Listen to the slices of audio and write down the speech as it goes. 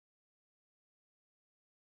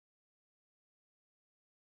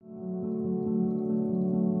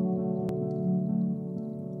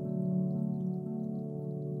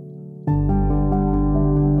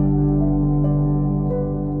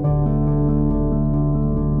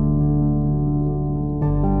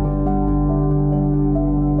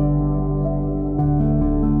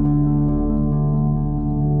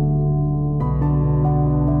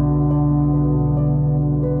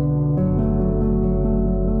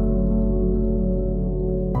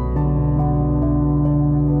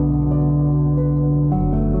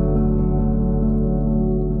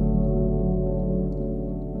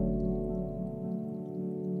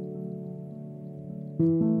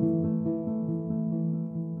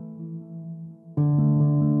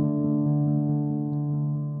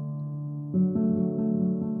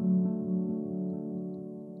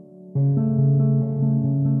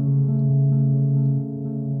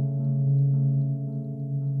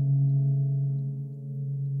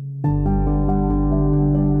Our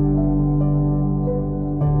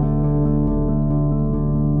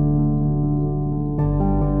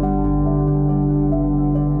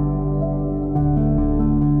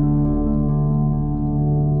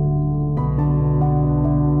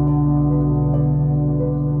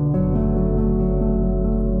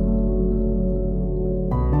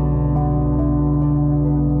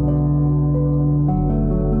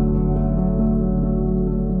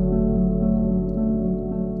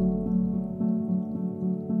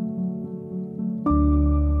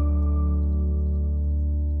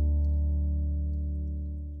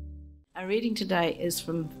reading today is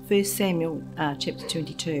from 1 Samuel chapter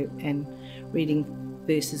 22 and reading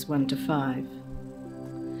verses 1 to 5.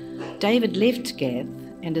 David left Gath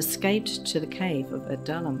and escaped to the cave of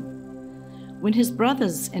Adullam. When his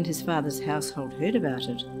brothers and his father's household heard about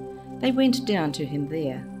it, they went down to him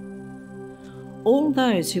there. All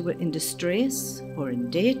those who were in distress or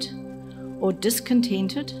in debt or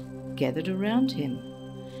discontented gathered around him,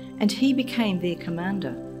 and he became their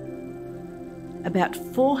commander. About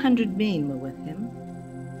 400 men were with him.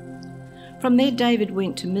 From there David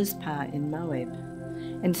went to Mizpah in Moab,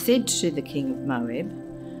 and said to the king of Moab,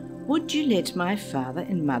 "Would you let my father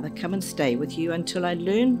and mother come and stay with you until I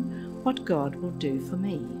learn what God will do for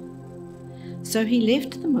me?" So he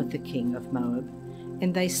left them with the king of Moab,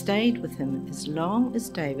 and they stayed with him as long as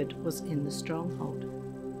David was in the stronghold.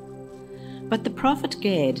 But the prophet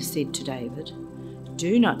Gad said to David,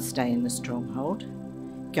 "Do not stay in the stronghold.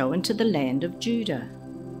 Go into the land of Judah."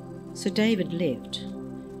 So David left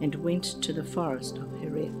and went to the forest of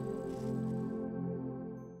Hereth.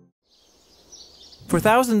 For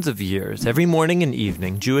thousands of years, every morning and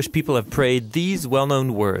evening, Jewish people have prayed these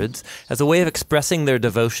well-known words as a way of expressing their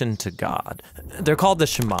devotion to God. They're called the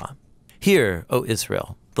Shema. "Hear, O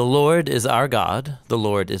Israel, the Lord is our God, the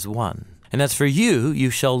Lord is one. And as for you, you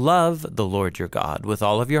shall love the Lord your God with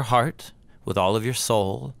all of your heart, with all of your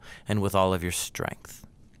soul, and with all of your strength."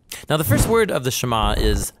 Now, the first word of the Shema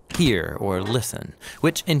is hear or listen,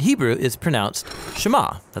 which in Hebrew is pronounced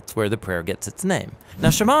Shema. That's where the prayer gets its name. Now,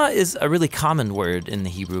 Shema is a really common word in the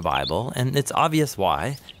Hebrew Bible, and it's obvious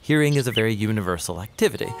why. Hearing is a very universal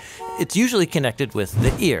activity. It's usually connected with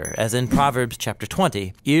the ear, as in Proverbs chapter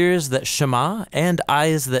 20, "Ears that shema and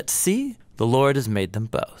eyes that see, the Lord has made them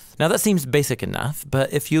both." Now that seems basic enough,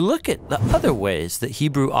 but if you look at the other ways that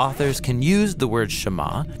Hebrew authors can use the word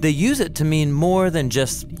Shema, they use it to mean more than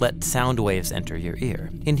just let sound waves enter your ear.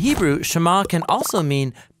 In Hebrew, Shema can also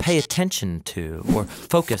mean pay attention to or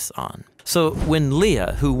focus on. So when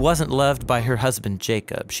Leah, who wasn't loved by her husband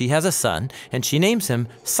Jacob, she has a son, and she names him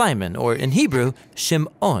Simon, or in Hebrew,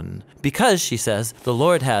 Shim'on, because, she says, the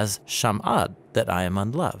Lord has sham'ad, that I am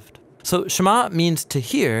unloved. So Shema means to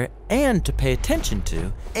hear and to pay attention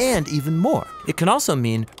to, and even more. It can also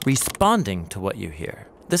mean responding to what you hear.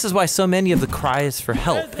 This is why so many of the cries for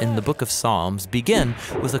help in the book of Psalms begin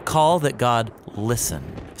with a call that God listen.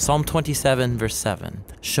 Psalm 27, verse 7,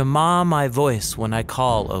 "Shema my voice when I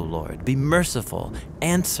call, O Lord. Be merciful,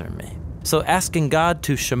 answer me." So asking God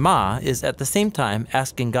to Shema is at the same time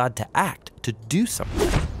asking God to act, to do something.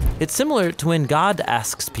 It's similar to when God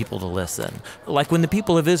asks people to listen. Like when the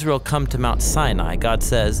people of Israel come to Mount Sinai, God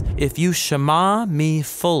says, "If you shema me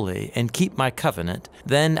fully and keep my covenant,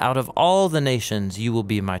 then out of all the nations you will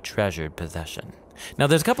be my treasured possession." Now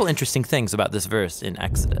there's a couple interesting things about this verse in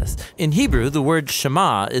Exodus. In Hebrew, the word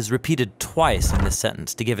shema is repeated twice in this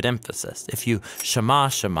sentence to give it emphasis. If you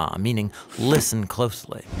shema, meaning listen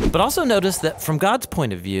closely. But also notice that from God's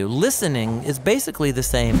point of view, listening is basically the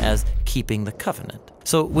same as keeping the covenant.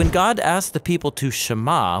 So when God asks the people to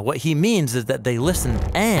shema, what he means is that they listen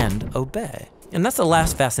and obey. And that's the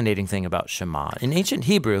last fascinating thing about Shema. In ancient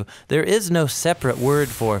Hebrew, there is no separate word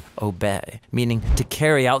for obey, meaning to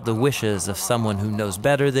carry out the wishes of someone who knows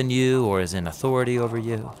better than you or is in authority over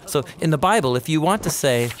you. So in the Bible, if you want to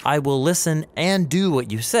say, "I will listen and do what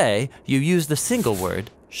you say," you use the single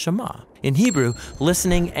word, Shema. In Hebrew,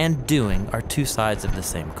 listening and doing are two sides of the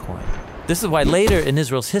same coin. This is why later in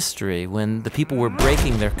Israel's history, when the people were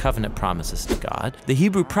breaking their covenant promises to God, the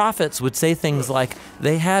Hebrew prophets would say things like,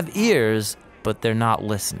 "They have ears, but they're not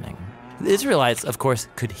listening." The Israelites, of course,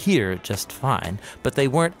 could hear just fine, but they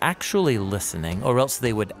weren't actually listening, or else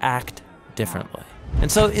they would act differently.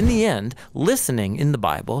 And so in the end, listening in the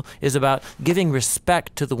Bible is about giving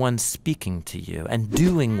respect to the one speaking to you and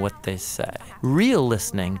doing what they say. Real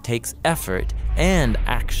listening takes effort and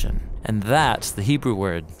action, and that's the Hebrew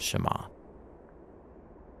word Shema.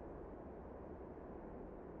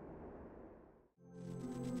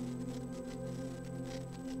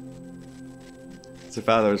 So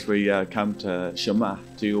Father, as we come to Shema,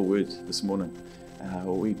 to your word this morning,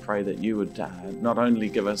 We pray that you would not only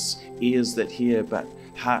give us ears that hear, but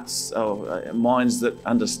hearts, minds that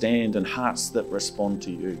understand, and hearts that respond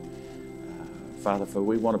to you. Father, for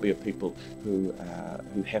we want to be a people who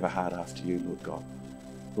have a heart after you, Lord God.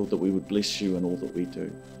 Lord, that we would bless you in all that we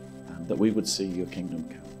do, that we would see your kingdom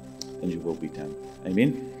come and your will be done.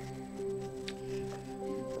 Amen.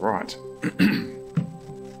 Right.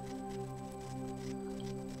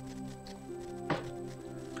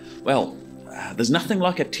 Well, there's nothing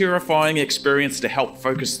like a terrifying experience to help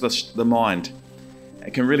focus the mind.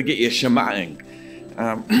 It can really get you shemaing.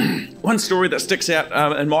 One story that sticks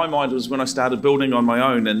out in my mind was when I started building on my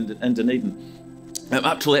own in Dunedin.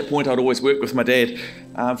 Up till that point, I'd always worked with my dad.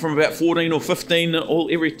 From about 14 or 15,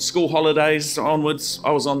 every school holidays onwards,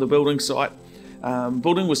 I was on the building site.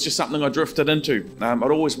 Building was just something I drifted into. I'd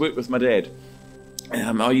always worked with my dad.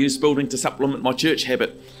 I used building to supplement my church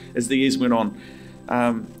habit as the years went on.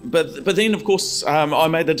 But then, of course, I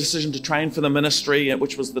made the decision to train for the ministry,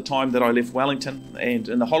 which was the time that I left Wellington. And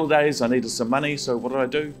in the holidays, I needed some money. So what did I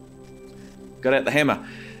do? Got out the hammer.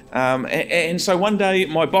 And so one day,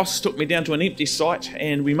 my boss took me down to an empty site,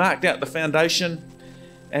 and we marked out the foundation.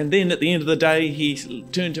 And then at the end of the day, he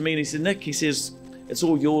turned to me and he said, "Nick," he says, "it's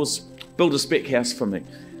all yours. Build a spec house for me."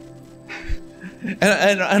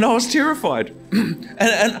 And I was terrified.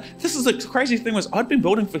 And this is the crazy thing was I'd been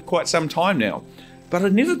building for quite some time now, but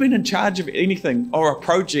I'd never been in charge of anything or a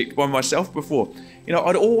project by myself before. You know,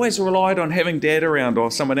 I'd always relied on having Dad around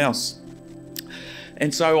or someone else.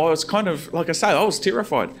 And so I was kind of, like I say, I was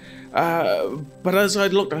terrified. But as I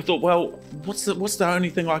looked, I thought, well, what's the only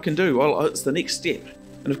thing I can do? Well, it's the next step.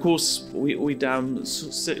 And of course, we'd kind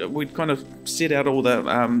of set out all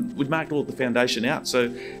the, we'd marked all the foundation out. So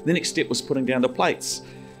the next step was putting down the plates.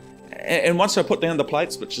 And once I put down the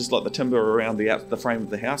plates, which is like the timber around the frame of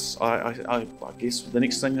the house, I guess the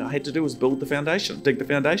next thing I had to do was build the foundation, dig the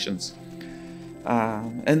foundations.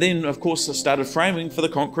 And then, of course, I started framing for the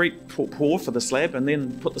concrete, pour for the slab, and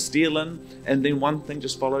then put the steel in, and then one thing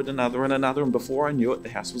just followed another and another, and before I knew it, the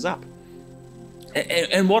house was up.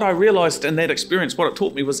 And what I realised in that experience, what it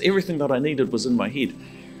taught me was everything that I needed was in my head.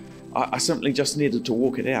 I simply just needed to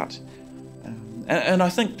walk it out. And I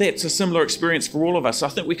think that's a similar experience for all of us. I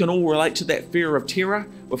think we can all relate to that fear of terror.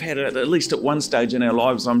 We've had it at least at one stage in our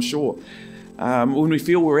lives, I'm sure. When we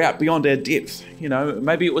feel we're out beyond our depth. You know,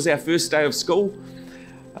 maybe it was our first day of school.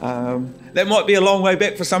 That might be a long way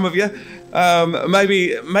back for some of you.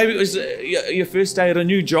 Maybe it was your first day at a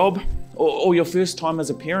new job, or your first time as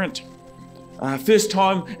a parent, first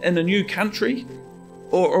time in a new country,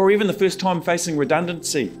 or even the first time facing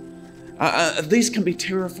redundancy. These can be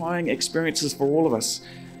terrifying experiences for all of us.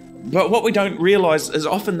 But what we don't realise is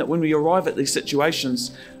often that when we arrive at these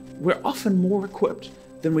situations, we're often more equipped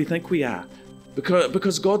than we think we are.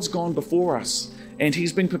 Because God's gone before us and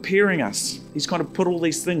He's been preparing us. He's kind of put all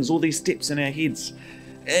these things, all these steps in our heads.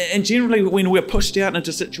 And generally when we're pushed out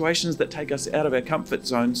into situations that take us out of our comfort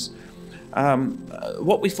zones,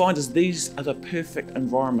 what we find is these are the perfect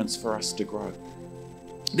environments for us to grow.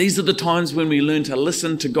 These are the times when we learn to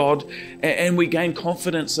listen to God and we gain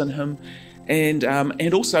confidence in Him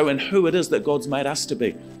and also in who it is that God's made us to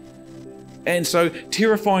be. And so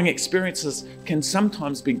terrifying experiences can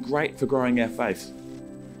sometimes be great for growing our faith.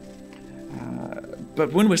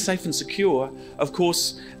 But when we're safe and secure, of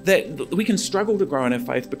course, that we can struggle to grow in our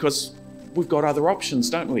faith because we've got other options,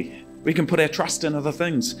 don't we? We can put our trust in other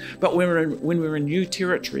things. But when we're in new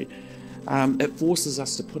territory, it forces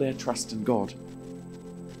us to put our trust in God.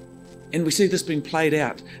 And we see this being played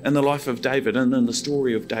out in the life of David and in the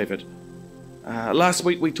story of David. Last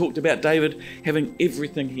week we talked about David having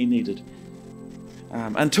everything he needed.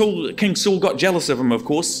 Until King Saul got jealous of him, of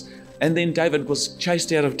course, and then David was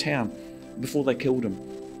chased out of town before they killed him.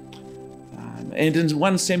 And in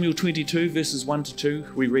 1 Samuel 22, verses 1 to 2,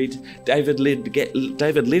 we read, David left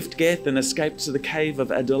Gath and escaped to the cave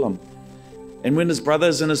of Adullam. And when his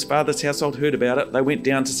brothers and his father's household heard about it, they went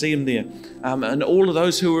down to see him there. And all of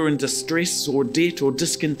those who were in distress or debt or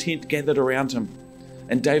discontent gathered around him.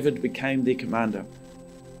 And David became their commander.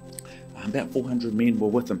 About 400 men were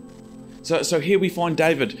with him. So here we find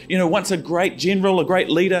David, once a great general, a great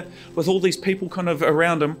leader, with all these people kind of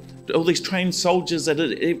around him, all these trained soldiers at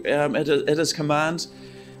his command.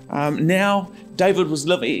 Now David was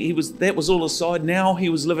living, that was all aside. Now he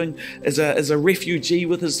was living as a refugee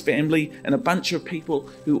with his family and a bunch of people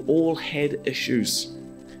who all had issues.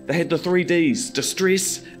 They had the 3 Ds: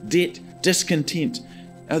 distress, debt, discontent.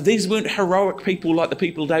 These weren't heroic people like the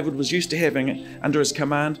people David was used to having under his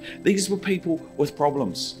command. These were people with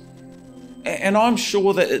problems. And I'm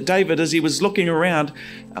sure that David, as he was looking around,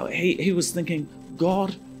 he was thinking,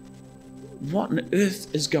 God, what on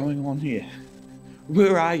earth is going on here?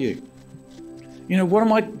 Where are you? What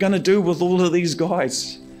am I going to do with all of these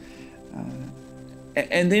guys?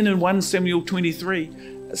 And then in 1 Samuel 23,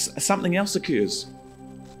 something else occurs.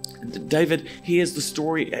 David hears a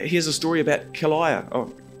story about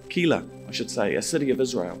Keilah, I should say, a city of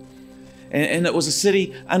Israel. And it was a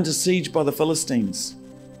city under siege by the Philistines.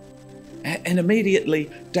 And immediately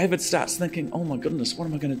David starts thinking, oh my goodness, what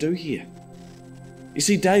am I going to do here? You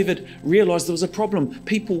see, David realized there was a problem.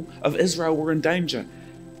 People of Israel were in danger.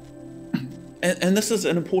 And this is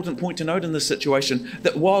an important point to note in this situation,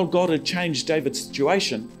 that while God had changed David's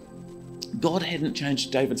situation, God hadn't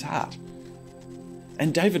changed David's heart.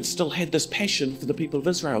 And David still had this passion for the people of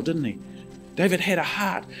Israel, didn't he? David had a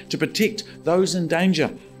heart to protect those in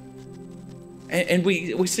danger. And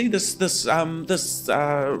we see this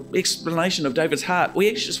explanation of David's heart.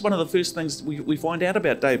 It's one of the first things we find out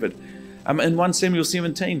about David. In 1 Samuel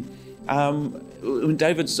 17, when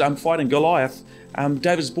David's fighting Goliath,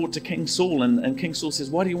 David's brought to King Saul, and King Saul says,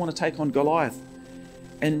 why do you want to take on Goliath?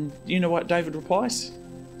 And you know what David replies?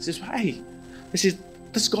 He says, hey,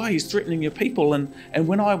 this guy, he's threatening your people. And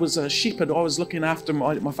when I was a shepherd, I was looking after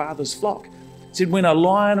my father's flock. He said, when a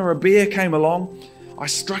lion or a bear came along, I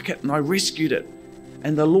struck it and I rescued it.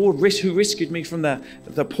 And the Lord who rescued me from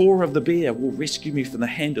the paw of the bear will rescue me from the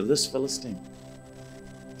hand of this Philistine.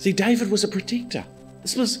 See, David was a protector.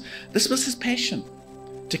 This was his passion,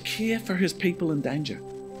 to care for his people in danger.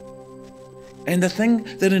 And the thing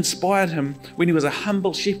that inspired him when he was a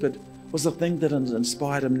humble shepherd was the thing that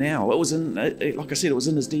inspired him now. It was like I said, it was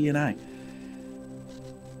in his DNA.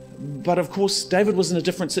 But of course, David was in a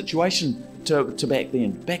different situation to back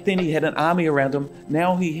then. Back then he had an army around him.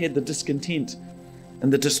 Now he had the discontent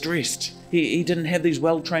and the distressed. He didn't have these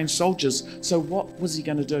well-trained soldiers. So what was he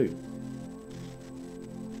going to do?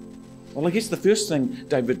 Well, I guess the first thing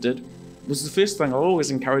David did was the first thing I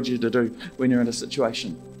always encourage you to do when you're in a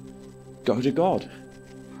situation. Go to God.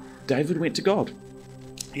 David went to God.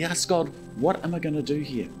 He asked God, what am I going to do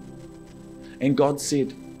here? And God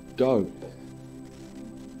said, go.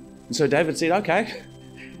 And so David said, okay.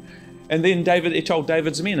 And then he told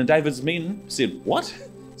David's men, and David's men said, what?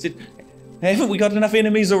 He said, haven't we got enough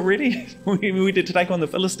enemies already? we need to take on the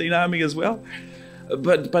Philistine army as well.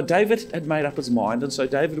 But David had made up his mind, and so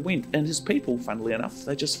David went, and his people, funnily enough,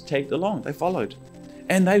 they just tagged along, they followed.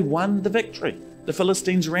 And they won the victory. The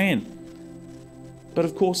Philistines ran. But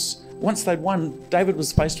of course, once they'd won, David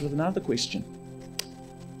was faced with another question.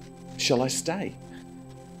 Shall I stay?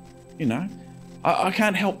 I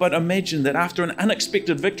can't help but imagine that after an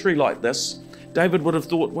unexpected victory like this, David would have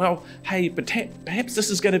thought, well, hey, perhaps this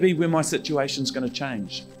is going to be where my situation's going to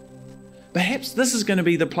change. Perhaps this is going to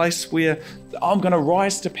be the place where I'm going to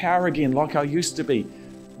rise to power again like I used to be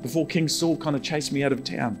before King Saul kind of chased me out of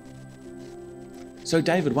town. So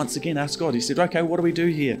David once again asked God, he said, okay, what do we do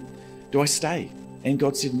here? Do I stay? And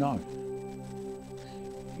God said, no.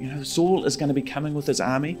 Saul is going to be coming with his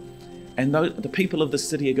army, and the people of the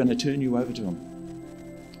city are going to turn you over to him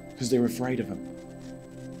because they're afraid of him.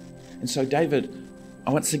 And so David,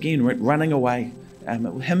 once again, running away,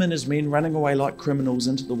 him and his men running away like criminals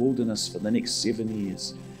into the wilderness for the next 7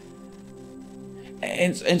 years.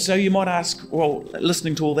 And so you might ask, well,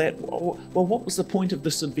 listening to all that, well, what was the point of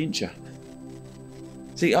this adventure?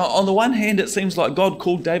 See, on the one hand, it seems like God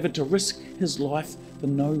called David to risk his life for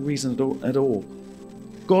no reason at all.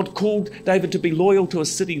 God called David to be loyal to a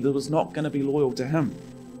city that was not going to be loyal to him.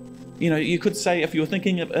 You could say, if you were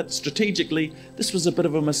thinking of it strategically, this was a bit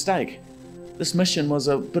of a mistake. This mission was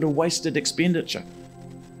a bit of wasted expenditure.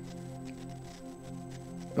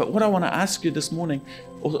 But what I want to ask you this morning,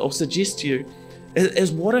 or suggest to you,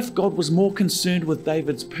 is what if God was more concerned with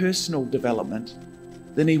David's personal development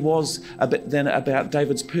than he was about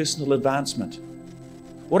David's personal advancement?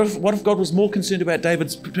 What if God was more concerned about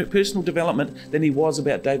David's personal development than he was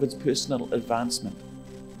about David's personal advancement?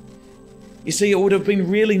 You see, it would have been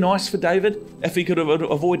really nice for David if he could have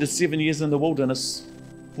avoided 7 years in the wilderness.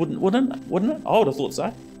 Wouldn't it? I would have thought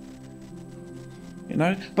so.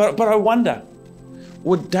 But I wonder,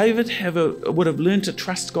 would David would have learned to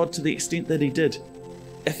trust God to the extent that he did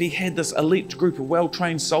if he had this elite group of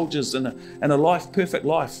well-trained soldiers and a perfect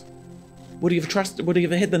life? Would he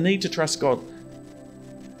have had the need to trust God?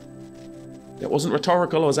 That wasn't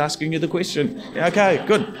rhetorical. I was asking you the question. Okay,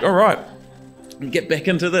 good. All right. Get back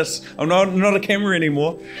into this. I'm not a camera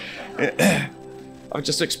anymore. I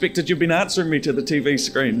just expected you'd been answering me to the TV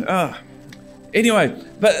screen. Anyway,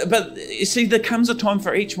 but you see, there comes a time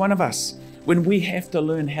for each one of us when we have to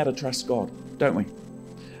learn how to trust God, don't we?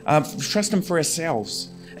 Trust Him for ourselves.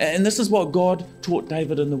 And this is what God taught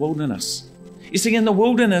David in the wilderness. You see, in the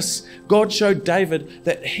wilderness, God showed David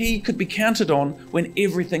that he could be counted on when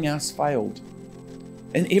everything else failed.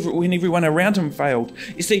 And when everyone around him failed.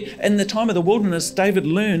 You see, in the time of the wilderness, David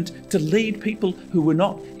learned to lead people who were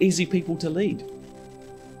not easy people to lead.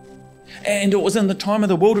 And it was in the time of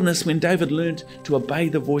the wilderness when David learned to obey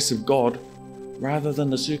the voice of God rather than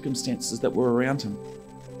the circumstances that were around him.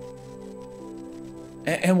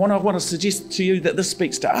 And what I want to suggest to you that this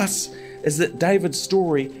speaks to us is that David's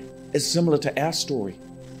story is similar to our story.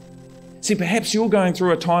 See, perhaps you're going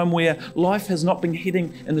through a time where life has not been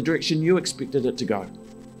heading in the direction you expected it to go.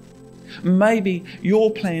 Maybe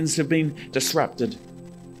your plans have been disrupted.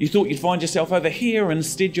 You thought you'd find yourself over here, and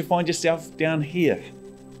instead you find yourself down here.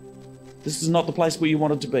 This is not the place where you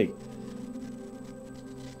wanted to be.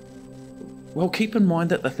 Well, keep in mind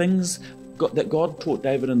that the things that God taught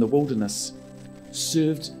David in the wilderness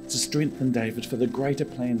served to strengthen David for the greater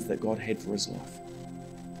plans that God had for his life.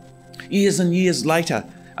 Years and years later,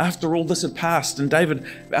 after all this had passed and David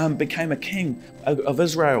became a king of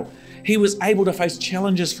Israel, he was able to face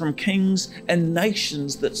challenges from kings and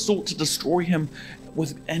nations that sought to destroy him,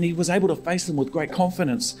 and he was able to face them with great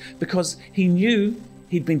confidence because he knew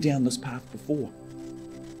he'd been down this path before.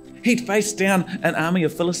 He'd faced down an army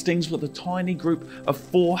of Philistines with a tiny group of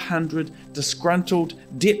 400 disgruntled,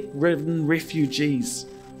 debt-ridden refugees.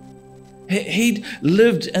 He'd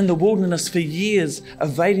lived in the wilderness for years,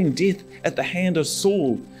 evading death at the hand of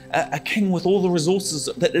Saul, a king with all the resources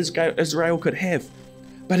that Israel could have.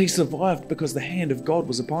 But he survived because the hand of God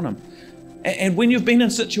was upon him. And when you've been in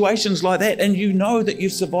situations like that, and you know that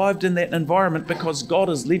you've survived in that environment because God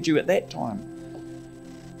has led you at that time,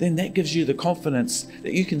 then that gives you the confidence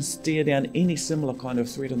that you can stare down any similar kind of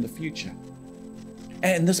threat in the future.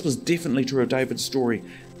 And this was definitely true of David's story.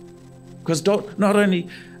 Because not only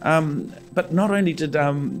did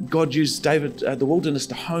God use the wilderness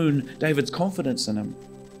to hone David's confidence in him,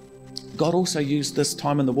 God also used this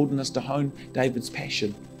time in the wilderness to hone David's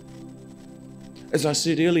passion. As I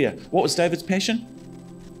said earlier, what was David's passion?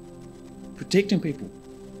 Protecting people.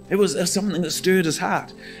 It was something that stirred his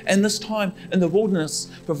heart. And this time in the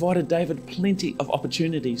wilderness provided David plenty of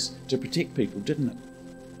opportunities to protect people, didn't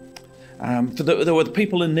it? There were the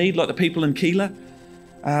people in need, like the people in Keilah.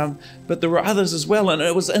 But there were others as well, and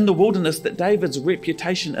it was in the wilderness that David's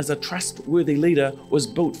reputation as a trustworthy leader was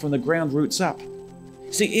built from the ground roots up.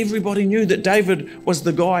 See, everybody knew that David was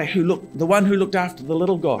the one who looked after the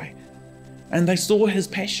little guy, and they saw his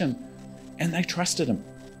passion, and they trusted him.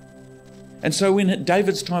 And so when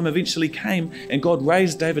David's time eventually came, and God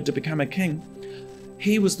raised David to become a king,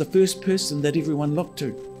 he was the first person that everyone looked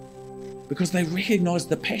to, because they recognized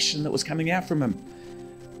the passion that was coming out from him.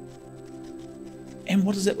 And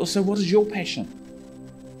what is it? So what is your passion?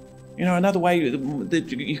 You know, another way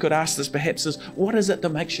that you could ask this perhaps is, what is it that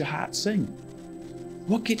makes your heart sing?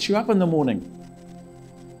 What gets you up in the morning?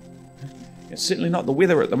 It's certainly not the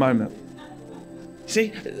weather at the moment.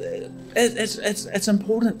 See, it's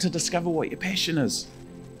important to discover what your passion is.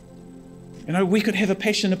 You know, we could have a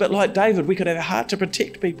passion a bit like David. We could have a heart to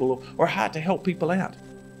protect people or a heart to help people out.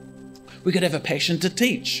 We could have a passion to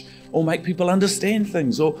teach or make people understand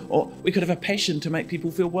things, or we could have a passion to make people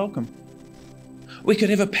feel welcome. We could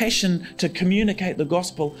have a passion to communicate the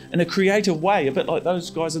gospel in a creative way, a bit like those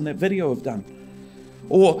guys in that video have done,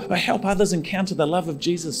 or help others encounter the love of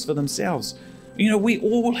Jesus for themselves. You know, we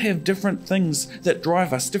all have different things that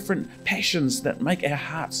drive us, different passions that make our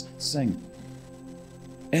hearts sing.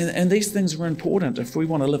 And these things are important if we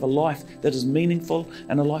want to live a life that is meaningful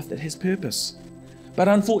and a life that has purpose. But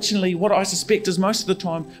unfortunately, what I suspect is most of the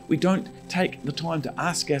time, we don't take the time to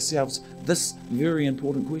ask ourselves this very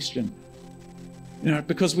important question. You know,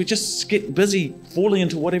 because we just get busy falling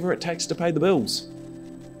into whatever it takes to pay the bills.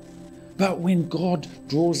 But when God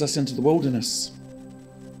draws us into the wilderness,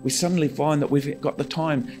 we suddenly find that we've got the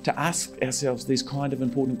time to ask ourselves these kind of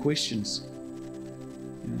important questions.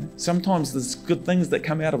 You know, sometimes there's good things that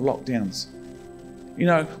come out of lockdowns. You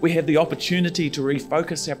know, we have the opportunity to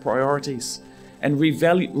refocus our priorities and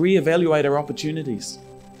reevaluate our opportunities.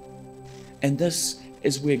 And this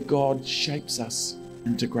is where God shapes us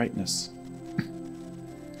into greatness.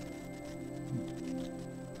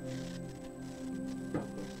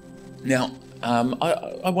 Now,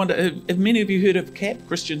 I wonder, have many of you heard of CAP,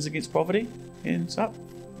 Christians Against Poverty? Hands up.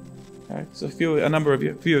 Okay, so a few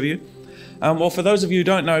of you. Well, for those of you who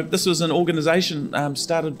don't know, this was an organisation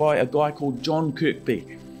started by a guy called John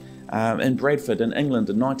Kirkby in Bradford in England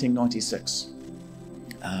in 1996.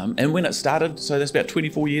 And when it started, so that's about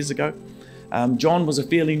 24 years ago, John was a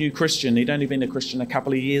fairly new Christian. He'd only been a Christian a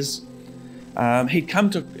couple of years. He'd come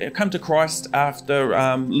to Christ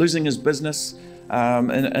after losing his business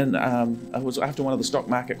and it was after one of the stock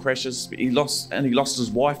market crashes. He lost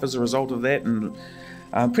his wife as a result of that, and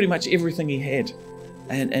pretty much everything he had.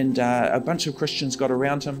 And a bunch of Christians got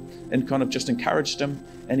around him and kind of just encouraged him,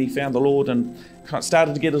 and he found the Lord and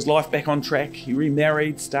started to get his life back on track. He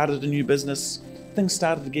remarried, started a new business. Things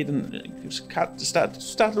started to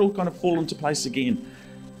started all kind of fall into place again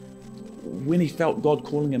when he felt God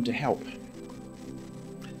calling him to help.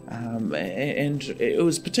 And it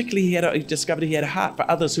was particularly he discovered he had a heart for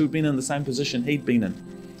others who had been in the same position he'd been in.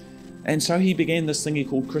 And so he began this thing he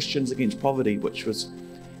called Christians Against Poverty, which was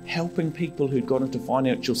helping people who'd got into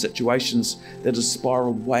financial situations that had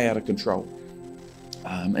spiraled way out of control,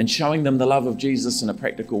 and showing them the love of Jesus in a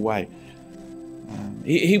practical way.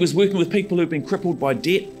 He was working with people who'd been crippled by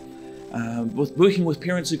debt, working with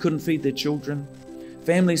parents who couldn't feed their children,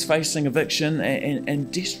 families facing eviction,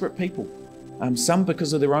 and desperate people, some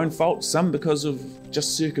because of their own fault, some because of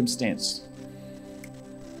just circumstance.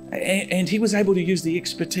 And he was able to use the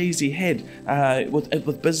expertise he had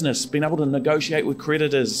with business, being able to negotiate with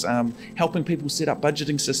creditors, helping people set up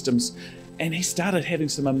budgeting systems, and he started having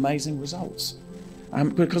some amazing results.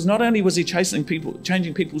 Because not only was he changing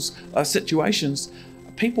people's situations,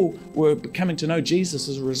 people were coming to know Jesus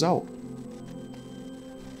as a result.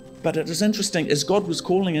 But it was interesting, as God was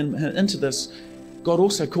calling him into this, God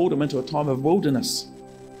also called him into a time of wilderness.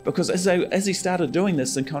 Because as he started doing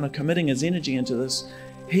this and kind of committing his energy into this,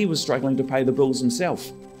 he was struggling to pay the bills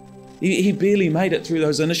himself. He barely made it through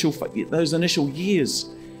those initial years.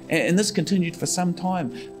 And this continued for some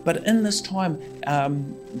time. But in this time,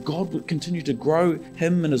 God would continue to grow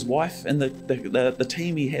him and his wife and the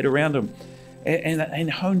team he had around him,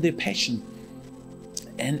 and honed their passion.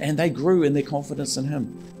 And they grew in their confidence in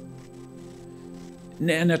him.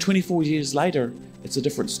 Now 24 years later, it's a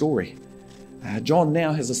different story. John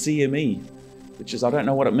now has a CME, which is, I don't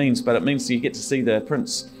know what it means, but it means you get to see the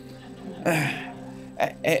prince.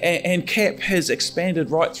 And CAP has expanded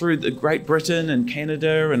right through Great Britain and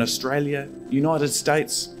Canada and Australia, United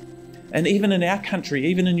States, and even in our country,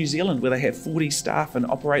 even in New Zealand, where they have 40 staff and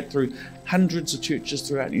operate through hundreds of churches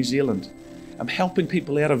throughout New Zealand. I'm helping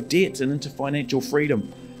people out of debt and into financial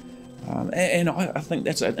freedom. And I think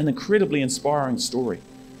that's an incredibly inspiring story.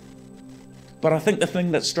 But I think the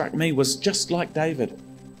thing that struck me was, just like David,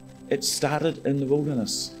 it started in the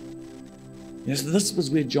wilderness. Yes, this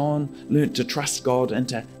was where John learnt to trust God and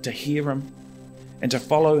to hear him and to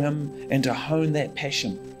follow him and to hone that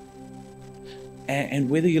passion. And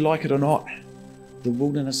whether you like it or not, the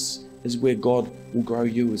wilderness is where God will grow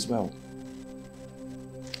you as well.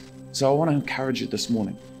 So I want to encourage you this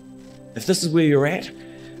morning. If this is where you're at,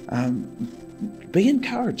 be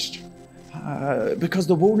encouraged, because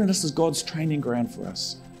the wilderness is God's training ground for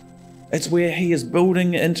us. It's where he is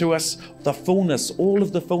building into us the fullness, all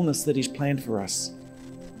of the fullness that he's planned for us.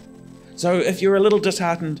 So if you're a little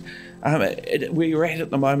disheartened where you're at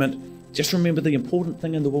the moment, just remember the important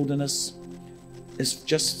thing in the wilderness is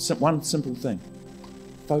just one simple thing.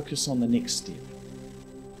 Focus on the next step.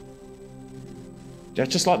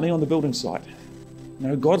 Just like me on the building site.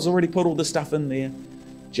 God's already put all this stuff in there.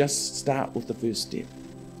 Just start with the first step.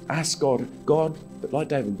 Ask God, but like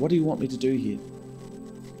David, what do you want me to do here?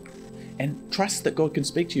 And trust that God can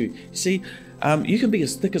speak to you. You see, you can be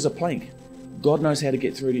as thick as a plank. God knows how to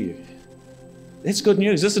get through to you. That's good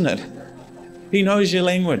news, isn't it? He knows your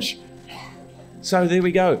language. So there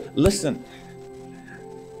we go. Listen.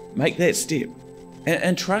 Make that step.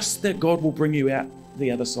 And trust that God will bring you out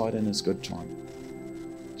the other side in his good time.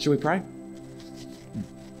 Shall we pray?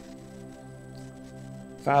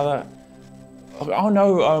 Father, I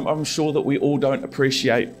know I'm sure that we all don't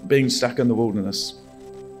appreciate being stuck in the wilderness.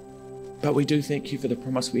 But we do thank you for the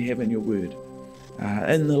promise we have in your word.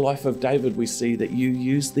 In the life of David, we see that you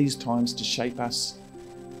use these times to shape us,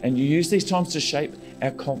 and you use these times to shape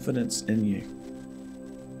our confidence in you.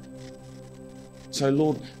 So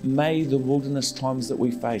Lord, may the wilderness times that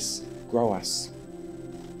we face grow us.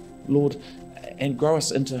 Lord, and grow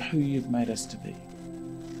us into who you've made us to be.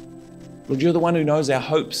 Lord, you're the one who knows our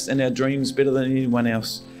hopes and our dreams better than anyone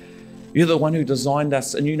else. You're the one who designed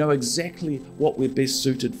us, and you know exactly what we're best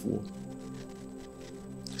suited for.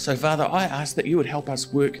 So, Father, I ask that you would help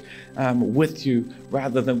us work with you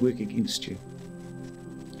rather than work against you.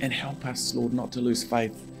 And help us, Lord, not to lose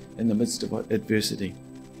faith in the midst of adversity.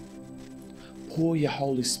 Pour your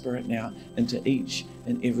Holy Spirit now into each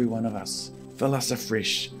and every one of us. Fill us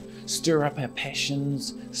afresh. Stir up our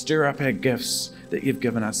passions. Stir up our gifts that you've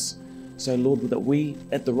given us. So, Lord, that we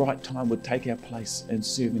at the right time would take our place in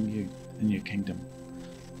serving you in your kingdom.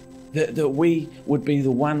 That we would be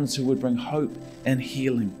the ones who would bring hope and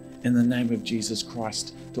healing in the name of Jesus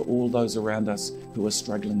Christ to all those around us who are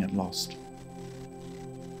struggling and lost.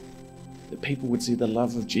 That people would see the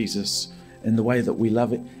love of Jesus in the way that we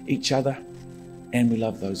love each other and we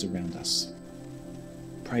love those around us.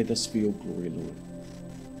 Pray this for your glory, Lord.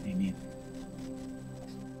 Amen.